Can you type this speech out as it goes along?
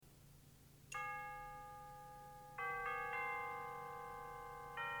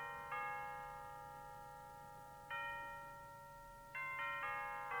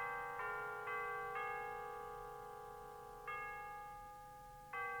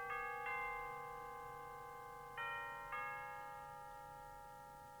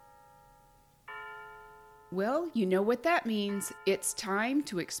Well, you know what that means. It's time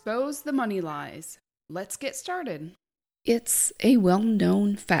to expose the money lies. Let's get started. It's a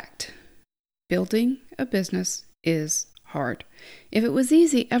well-known fact. Building a business is hard. If it was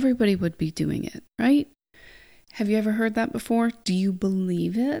easy, everybody would be doing it, right? Have you ever heard that before? Do you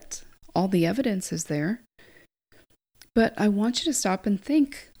believe it? All the evidence is there. But I want you to stop and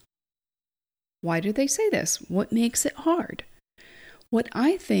think, why do they say this? What makes it hard? What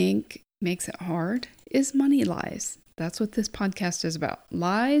I think makes it hard is money lies. That's what this podcast is about.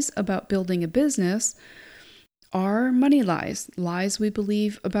 Lies about building a business are money lies. Lies we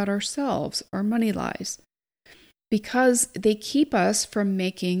believe about ourselves are money lies. Because they keep us from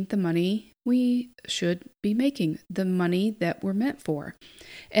making the money we should be making, the money that we're meant for.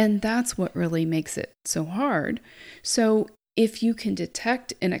 And that's what really makes it so hard. So if you can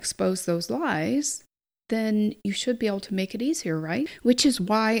detect and expose those lies, then you should be able to make it easier, right? Which is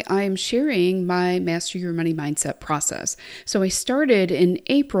why I'm sharing my Master Your Money Mindset process. So I started in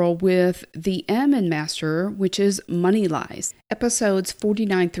April with the M in Master, which is money lies. Episodes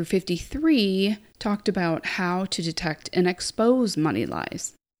 49 through 53 talked about how to detect and expose money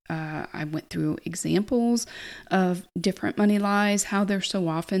lies. I went through examples of different money lies, how they're so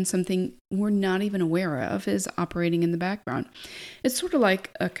often something we're not even aware of is operating in the background. It's sort of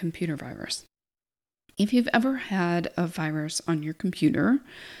like a computer virus. If you've ever had a virus on your computer,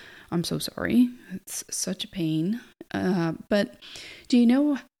 I'm so sorry. It's such a pain. But do you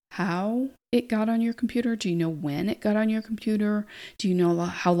know how it got on your computer? Do you know when it got on your computer? Do you know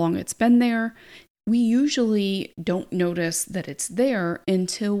how long it's been there? We usually don't notice that it's there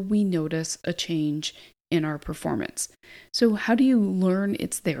until we notice a change in our performance. So how do you learn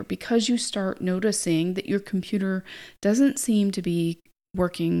it's there? Because you start noticing that your computer doesn't seem to be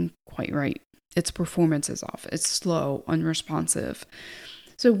working quite right. Its performance is off. It's slow, unresponsive.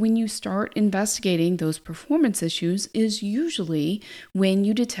 So when you start investigating those performance issues is usually when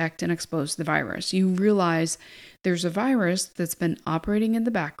you detect and expose the virus. You realize there's a virus that's been operating in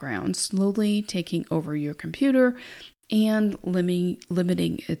the background, slowly taking over your computer and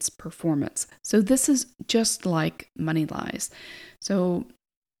limiting its performance. So this is just like money lies. So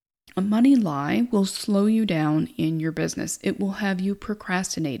a money lie will slow you down in your business. It will have you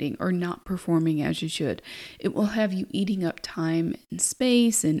procrastinating or not performing as you should. It will have you eating up time and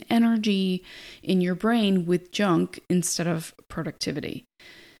space and energy in your brain with junk instead of productivity.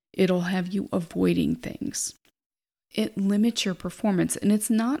 It'll have you avoiding things. It limits your performance. And it's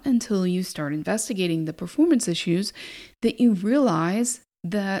not until you start investigating the performance issues that you realize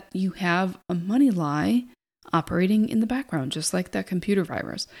that you have a money lie operating in the background, just like that computer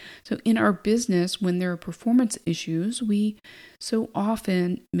virus. So in our business, when there are performance issues, we so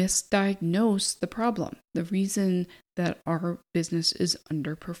often misdiagnose the problem, the reason that our business is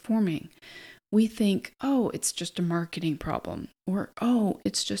underperforming. We think, oh, it's just a marketing problem, or oh,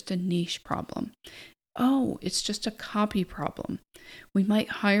 it's just a niche problem. Oh, it's just a copy problem. We might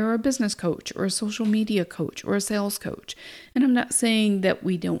hire a business coach or a social media coach or a sales coach. And I'm not saying that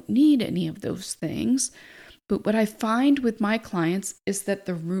we don't need any of those things. But what I find with my clients is that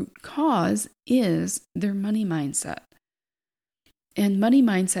the root cause is their money mindset. And money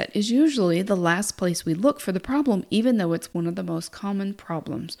mindset is usually the last place we look for the problem, even though it's one of the most common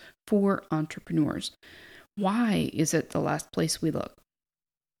problems for entrepreneurs. Why is it the last place we look?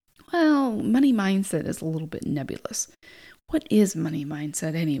 Well, money mindset is a little bit nebulous. What is money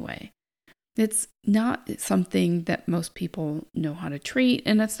mindset anyway? It's not something that most people know how to treat,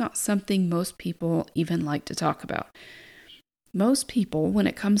 and it's not something most people even like to talk about. Most people, when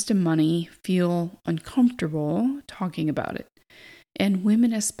it comes to money, feel uncomfortable talking about it. And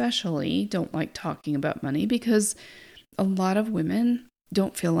women especially don't like talking about money because a lot of women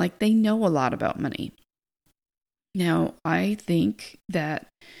don't feel like they know a lot about money. Now, I think that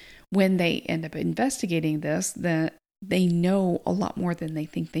when they end up investigating this, that they know a lot more than they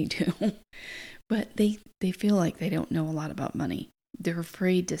think they do, but they feel like they don't know a lot about money. They're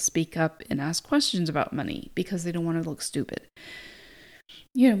afraid to speak up and ask questions about money because they don't want to look stupid.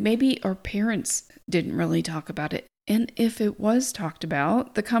 Maybe our parents didn't really talk about it. And if it was talked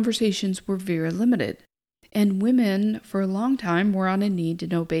about, the conversations were very limited. And women, for a long time, were on a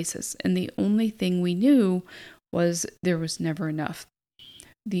need-to-know basis. And the only thing we knew was there was never enough.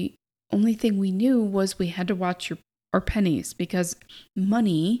 The only thing we knew was we had to watch our pennies because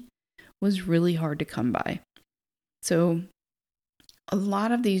money was really hard to come by. So a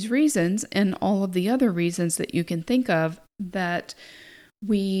lot of these reasons and all of the other reasons that you can think of that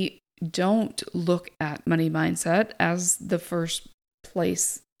we don't look at money mindset as the first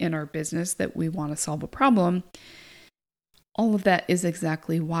place in our business that we want to solve a problem All of that is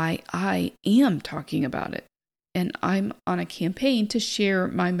exactly why I am talking about it. And I'm on a campaign to share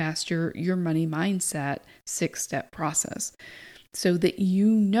my Master Your Money Mindset 6-step process so that you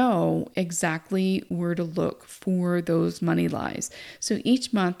know exactly where to look for those money lies. So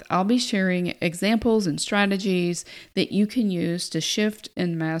each month I'll be sharing examples and strategies that you can use to shift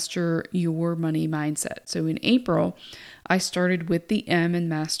and master your money mindset. So in April, I started with the M in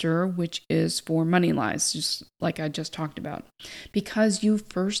Master, which is for money lies, just like I just talked about. Because you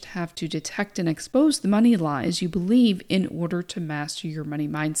first have to detect and expose the money lies you believe in order to master your money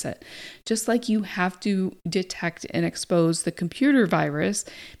mindset. Just like you have to detect and expose the computer virus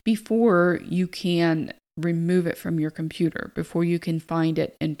before you can remove it from your computer, before you can find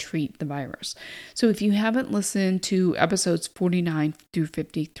it and treat the virus. So if you haven't listened to episodes 49 through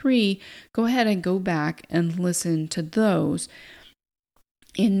 53, go ahead and go back and listen to those.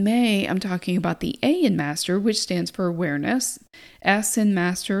 In May, I'm talking about the A in Master, which stands for awareness. S in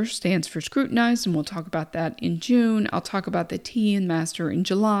Master stands for scrutinize, and we'll talk about that in June. I'll talk about the T in Master in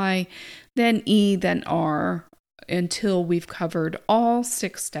July, then E, then R, until we've covered all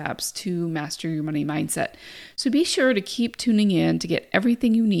 6 steps to master your money mindset. So be sure to keep tuning in to get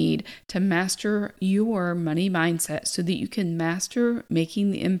everything you need to master your money mindset so that you can master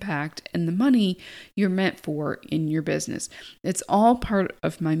making the impact and the money you're meant for in your business. It's all part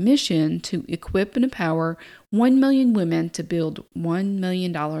of my mission to equip and empower 1 million women to build $1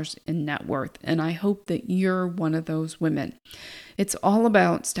 million in net worth. And I hope that you're one of those women. It's all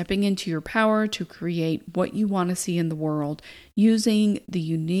about stepping into your power to create what you want to see in the world, using the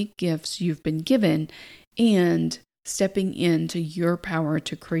unique gifts you've been given, and stepping into your power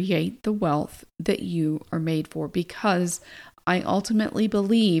to create the wealth that you are made for, because I ultimately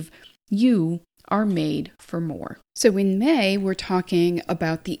believe you are made for more. So in May, we're talking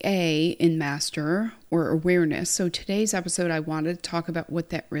about the A in Master, or awareness. So today's episode, I wanted to talk about what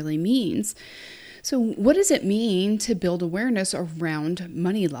that really means. So what does it mean to build awareness around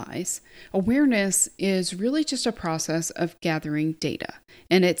money lies? Awareness is really just a process of gathering data,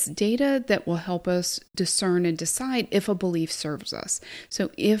 and it's data that will help us discern and decide if a belief serves us. So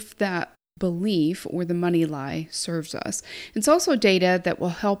if that belief or the money lie serves us. It's also data that will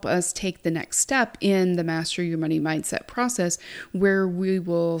help us take the next step in the Master Your Money Mindset process, where we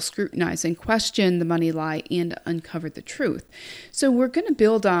will scrutinize and question the money lie and uncover the truth. So we're going to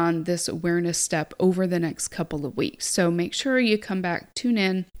build on this awareness step over the next couple of weeks. So make sure you come back, tune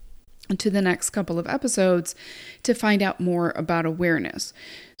in to the next couple of episodes to find out more about awareness.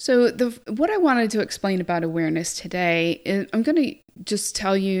 So what I wanted to explain about awareness today is I'm going to just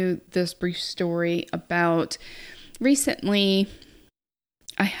tell you this brief story about recently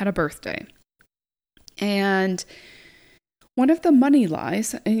I had a birthday. And one of the money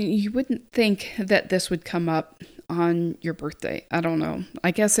lies, and you wouldn't think that this would come up on your birthday. I don't know.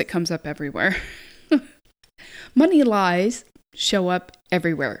 I guess it comes up everywhere. Money lies show up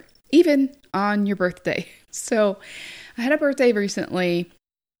everywhere, even on your birthday. So I had a birthday recently,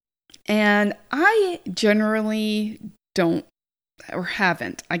 and I generally don't, or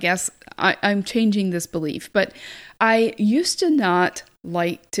haven't, I guess I'm changing this belief, but I used to not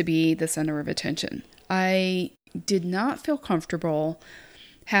like to be the center of attention. I did not feel comfortable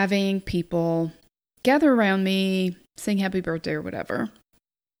having people gather around me, sing happy birthday or whatever.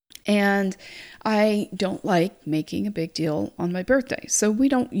 And I don't like making a big deal on my birthday. So we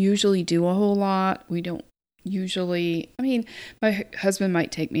don't usually do a whole lot. We don't usually, my husband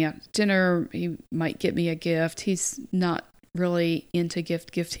might take me out to dinner. He might get me a gift. He's not really into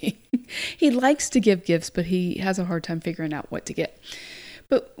gifting. He likes to give gifts, but he has a hard time figuring out what to get.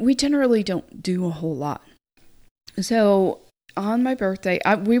 But we generally don't do a whole lot. So on my birthday,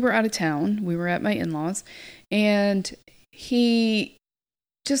 we were out of town. We were at my in-laws, and he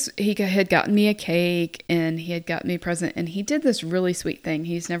had gotten me a cake, and he had gotten me a present, and he did this really sweet thing.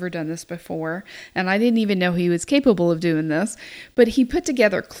 He's never done this before, and I didn't even know he was capable of doing this, but he put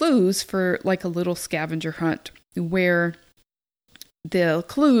together clues for like a little scavenger hunt where the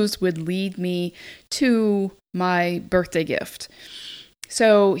clues would lead me to my birthday gift.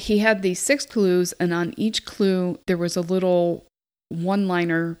 So he had these 6 clues, and on each clue, there was a little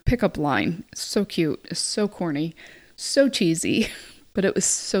one-liner pickup line. So cute, so corny, so cheesy, but it was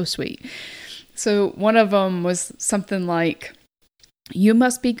so sweet. So one of them was something like, "You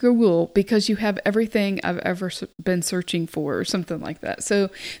must be Google because you have everything I've ever been searching for," or something like that. So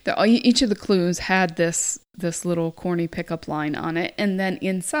each of the clues had this little corny pickup line on it. And then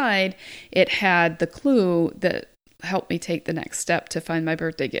inside it had the clue that help me take the next step to find my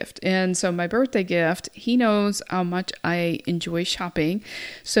birthday gift. And so my birthday gift, he knows how much I enjoy shopping.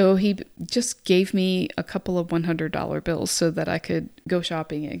 So he just gave me a couple of $100 bills so that I could go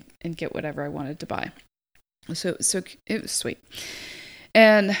shopping and get whatever I wanted to buy. So it was sweet.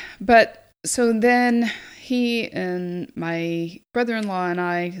 So then he and my brother-in-law and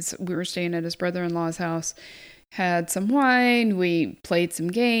I, 'cause we were staying at his brother-in-law's house, had some wine, we played some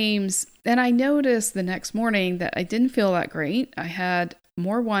games, and I noticed the next morning that I didn't feel that great. I had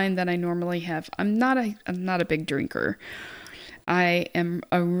more wine than I normally have. I'm not a big drinker. I'm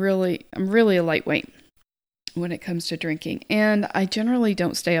really a lightweight when it comes to drinking, and I generally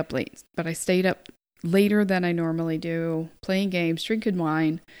don't stay up late, but I stayed up later than I normally do, playing games, drinking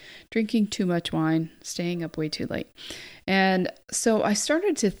wine, drinking too much wine, staying up way too late. And so I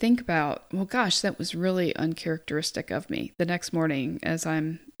started to think about, well, gosh, that was really uncharacteristic of me the next morning as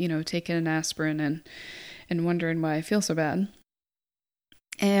I'm, taking an aspirin and wondering why I feel so bad.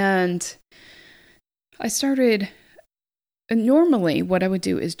 And I started, normally what I would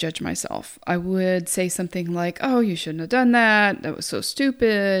do is judge myself. I would say something like, oh, you shouldn't have done that. That was so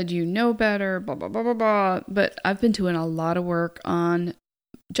stupid. You know better, blah, blah, blah, blah, blah. But I've been doing a lot of work on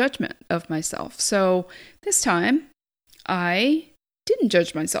judgment of myself. So this time I didn't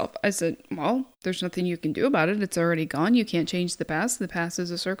judge myself. I said, well, there's nothing you can do about it. It's already gone. You can't change the past. The past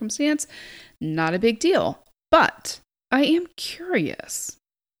is a circumstance. Not a big deal. But I am curious.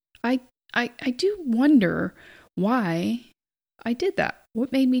 I do wonder why I did that.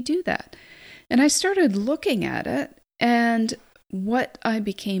 What made me do that? And I started looking at it, and what I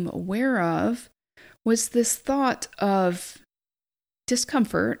became aware of was this thought of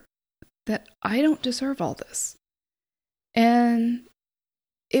discomfort that I don't deserve all this. And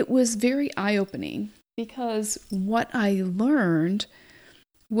it was very eye-opening because what I learned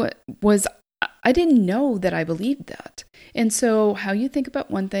was I didn't know that I believed that. And so how you think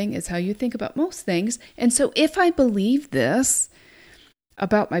about one thing is how you think about most things. And so if I believe this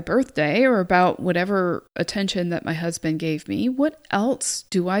about my birthday or about whatever attention that my husband gave me, what else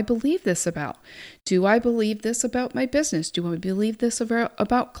do I believe this about? Do I believe this about my business? Do I believe this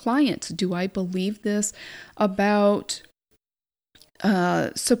about clients? Do I believe this about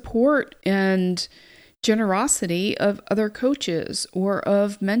support and generosity of other coaches or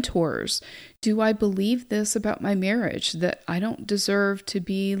of mentors? Do I believe this about my marriage, that I don't deserve to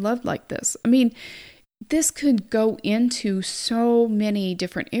be loved like this? I mean, this could go into so many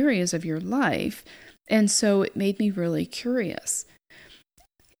different areas of your life. And so it made me really curious.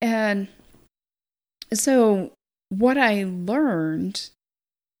 And so what I learned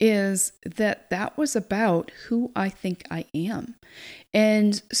is that was about who I think I am.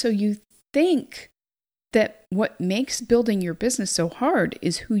 And so you think that what makes building your business so hard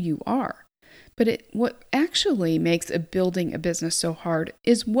is who you are. But what actually makes building a business so hard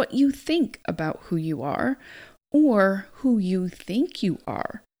is what you think about who you are or who you think you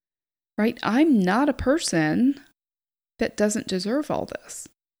are, right? I'm not a person that doesn't deserve all this.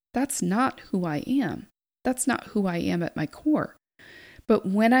 That's not who I am. That's not who I am at my core. But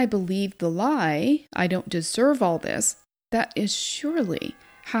when I believe the lie, I don't deserve all this, that is surely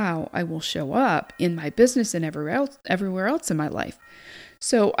how I will show up in my business and everywhere else in my life.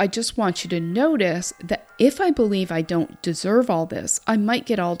 So I just want you to notice that if I believe I don't deserve all this, I might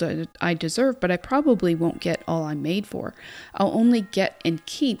get all I deserve, but I probably won't get all I'm made for. I'll only get and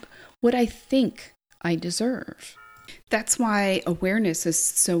keep what I think I deserve. That's why awareness is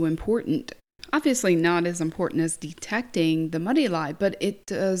so important. Obviously not as important as detecting the money lie, but it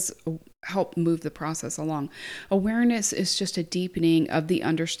does help move the process along. Awareness is just a deepening of the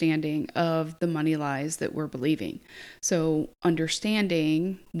understanding of the money lies that we're believing. So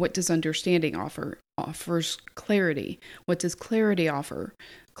understanding, what does understanding offer? Offers clarity. What does clarity offer?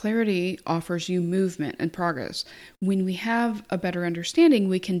 Clarity offers you movement and progress. When we have a better understanding,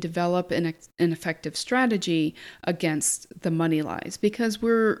 we can develop an effective strategy against the money lies, because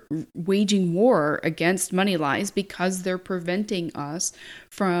we're waging war against money lies because they're preventing us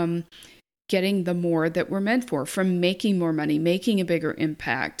from getting the more that we're meant for, from making more money, making a bigger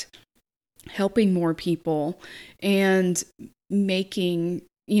impact, helping more people, and making,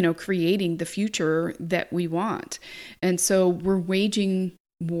 creating the future that we want. And so we're waging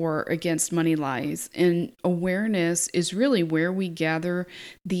war against money lies, and awareness is really where we gather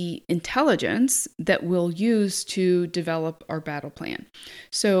the intelligence that we'll use to develop our battle plan.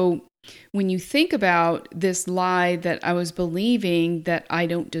 So when you think about this lie that I was believing, that I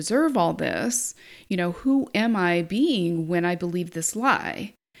don't deserve all this, who am I being when I believe this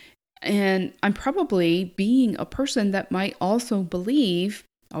lie? And I'm probably being a person that might also believe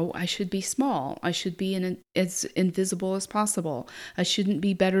Oh, I should be small. I should be as invisible as possible. I shouldn't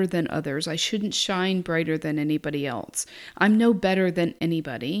be better than others. I shouldn't shine brighter than anybody else. I'm no better than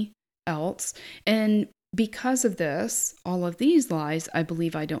anybody else. And because of this, all of these lies, I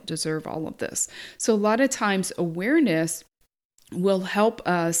believe I don't deserve all of this. So a lot of times awareness will help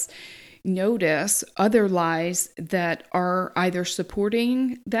us notice other lies that are either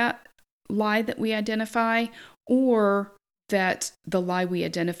supporting that lie that we identify, or that the lie we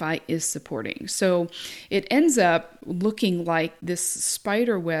identify is supporting. So it ends up looking like this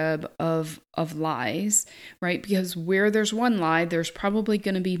spider web of lies, right? Because where there's one lie, there's probably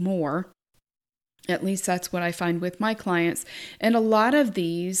going to be more. At least that's what I find with my clients. And a lot of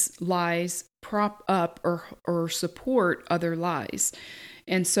these lies prop up or support other lies.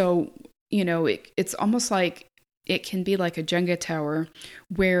 And so, it's almost like it can be like a Jenga tower,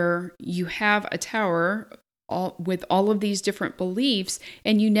 where you have a tower with all of these different beliefs,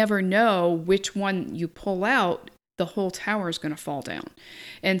 and you never know which one you pull out, the whole tower is going to fall down.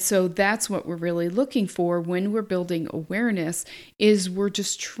 And so that's what we're really looking for when we're building awareness, is we're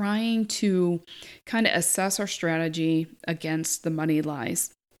just trying to kind of assess our strategy against the money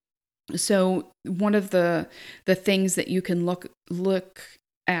lies. So one of the things that you can look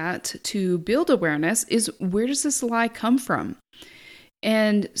at to build awareness is, where does this lie come from?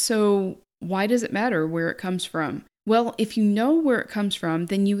 And so why does it matter where it comes from? Well, if you know where it comes from,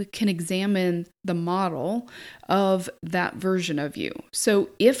 then you can examine the model of that version of you. So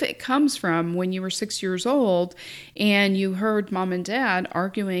if it comes from when you were 6 years old and you heard mom and dad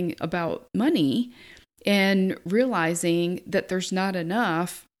arguing about money and realizing that there's not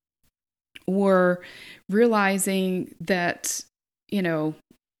enough, or realizing that,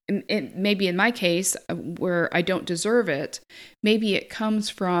 maybe in my case, where I don't deserve it, maybe it comes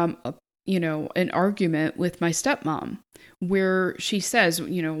from an argument with my stepmom, where she says,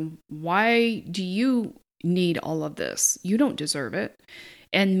 why do you need all of this? You don't deserve it.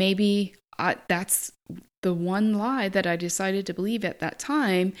 And maybe that's the one lie that I decided to believe at that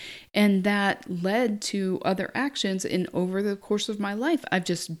time. And that led to other actions. And over the course of my life, I've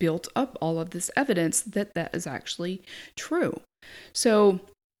just built up all of this evidence that is actually true. So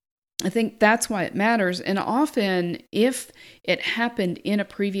I think that's why it matters. And often, if it happened in a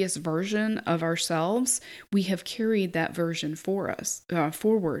previous version of ourselves, we have carried that version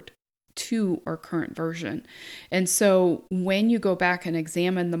forward to our current version. And so when you go back and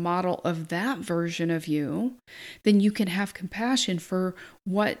examine the model of that version of you, then you can have compassion for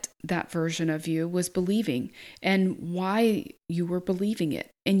what that version of you was believing and why you were believing it.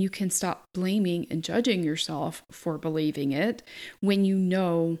 And you can stop blaming and judging yourself for believing it when you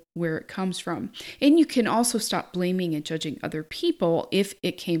know where it comes from. And you can also stop blaming and judging other people if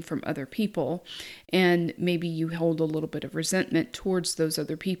it came from other people, and maybe you hold a little bit of resentment towards those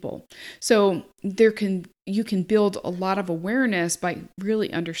other people. So you can build a lot of awareness by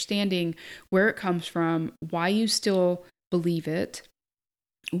really understanding where it comes from, why you still believe it,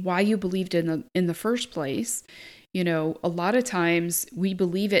 why you believed in the first place. A lot of times we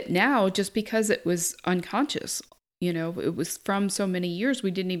believe it now just because it was unconscious. It was from so many years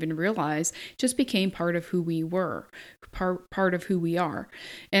we didn't even realize, just became part of who we were, part of who we are.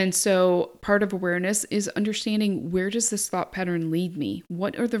 And so part of awareness is understanding, where does this thought pattern lead me?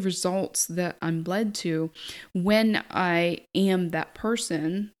 What are the results that I'm led to when I am that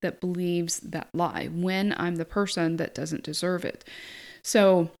person that believes that lie, when I'm the person that doesn't deserve it?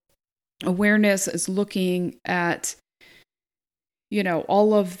 So awareness is looking at,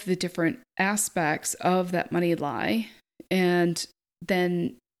 all of the different aspects of that money lie, and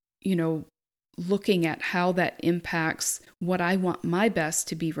then, looking at how that impacts what I want my best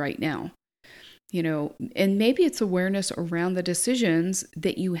to be right now. And maybe it's awareness around the decisions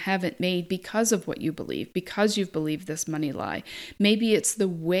that you haven't made because of what you believe, because you've believed this money lie. Maybe it's the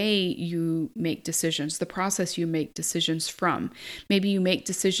way you make decisions, the process you make decisions from. Maybe you make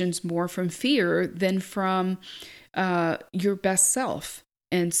decisions more from fear than from your best self.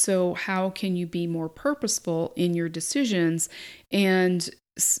 And so how can you be more purposeful in your decisions and,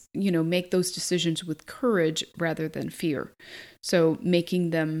 make those decisions with courage rather than fear? So making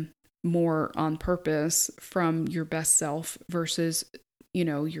them more on purpose from your best self versus,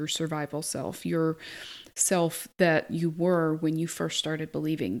 your survival self, your self that you were when you first started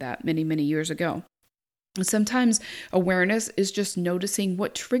believing that many, many years ago. Sometimes awareness is just noticing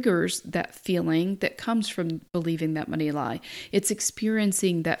what triggers that feeling that comes from believing that money lie. It's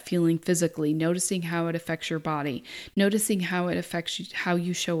experiencing that feeling physically, noticing how it affects your body, noticing how it affects you, how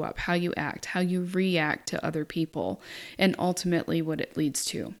you show up, how you act, how you react to other people, and ultimately what it leads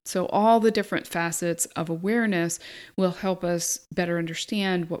to. So all the different facets of awareness will help us better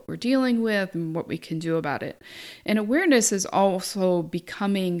understand what we're dealing with and what we can do about it. And awareness is also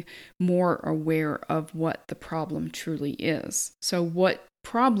becoming more aware of what the problem truly is. So what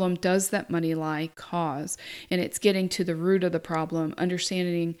problem does that money lie cause? And it's getting to the root of the problem,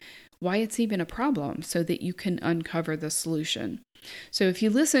 understanding why it's even a problem so that you can uncover the solution. So if you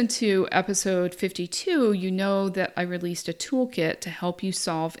listen to episode 52, you know that I released a toolkit to help you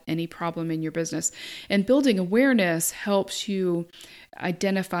solve any problem in your business. And building awareness helps you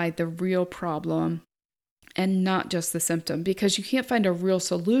identify the real problem and not just the symptom, because you can't find a real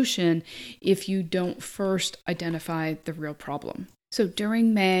solution if you don't first identify the real problem. So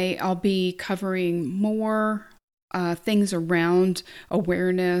during May, I'll be covering more things around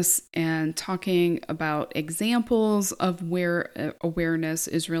awareness and talking about examples of where awareness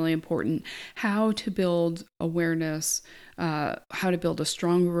is really important, how to build awareness, how to build a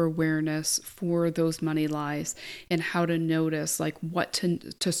stronger awareness for those money lies, and how to notice, like what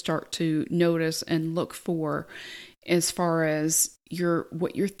to start to notice and look for as far as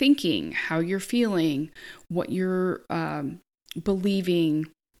what you're thinking, how you're feeling, what you're believing,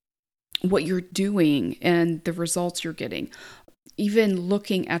 what you're doing, and the results you're getting. Even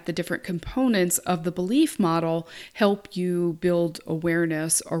looking at the different components of the belief model help you build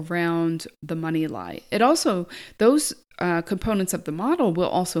awareness around the money lie. It also, those components of the model will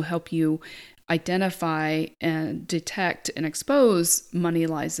also help you identify and detect and expose money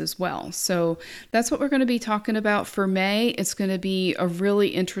lies as well. So that's what we're going to be talking about for May. It's going to be a really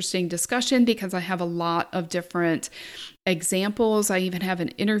interesting discussion because I have a lot of different examples. I even have an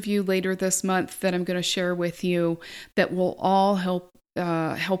interview later this month that I'm going to share with you that will all help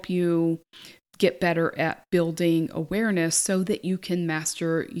you get better at building awareness so that you can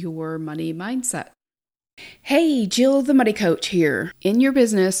master your money mindset. Hey, Jill the Money Coach here. In your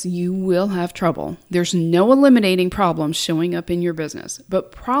business, you will have trouble. There's no eliminating problems showing up in your business,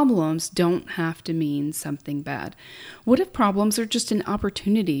 but problems don't have to mean something bad. What if problems are just an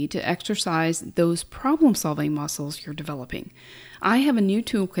opportunity to exercise those problem-solving muscles you're developing? I have a new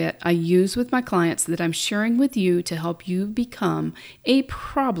toolkit I use with my clients that I'm sharing with you to help you become a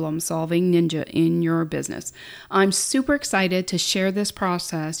problem-solving ninja in your business. I'm super excited to share this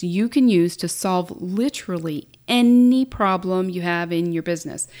process you can use to solve literally any problem you have in your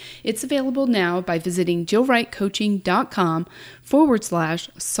business. It's available now by visiting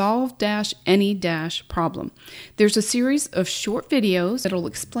jillwrightcoaching.com/solve-any-problem. There's a series of short videos that'll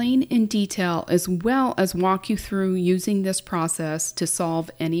explain in detail as well as walk you through using this process to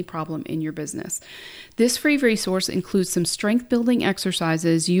solve any problem in your business. This free resource includes some strength building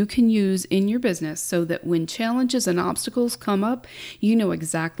exercises you can use in your business so that when challenges and obstacles come up, you know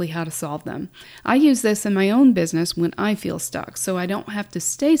exactly how to solve them. I use this in my own business when I feel stuck, so I don't have to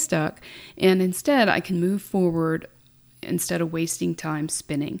stay stuck, and instead I can move forward instead of wasting time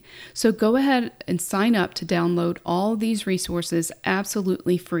spinning. So go ahead and sign up to download all these resources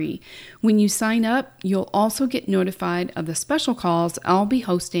absolutely free. When you sign up, you'll also get notified of the special calls I'll be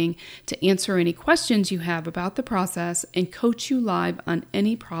hosting to answer any questions you have about the process and coach you live on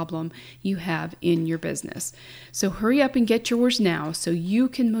any problem you have in your business. So hurry up and get yours now so you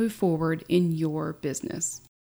can move forward in your business.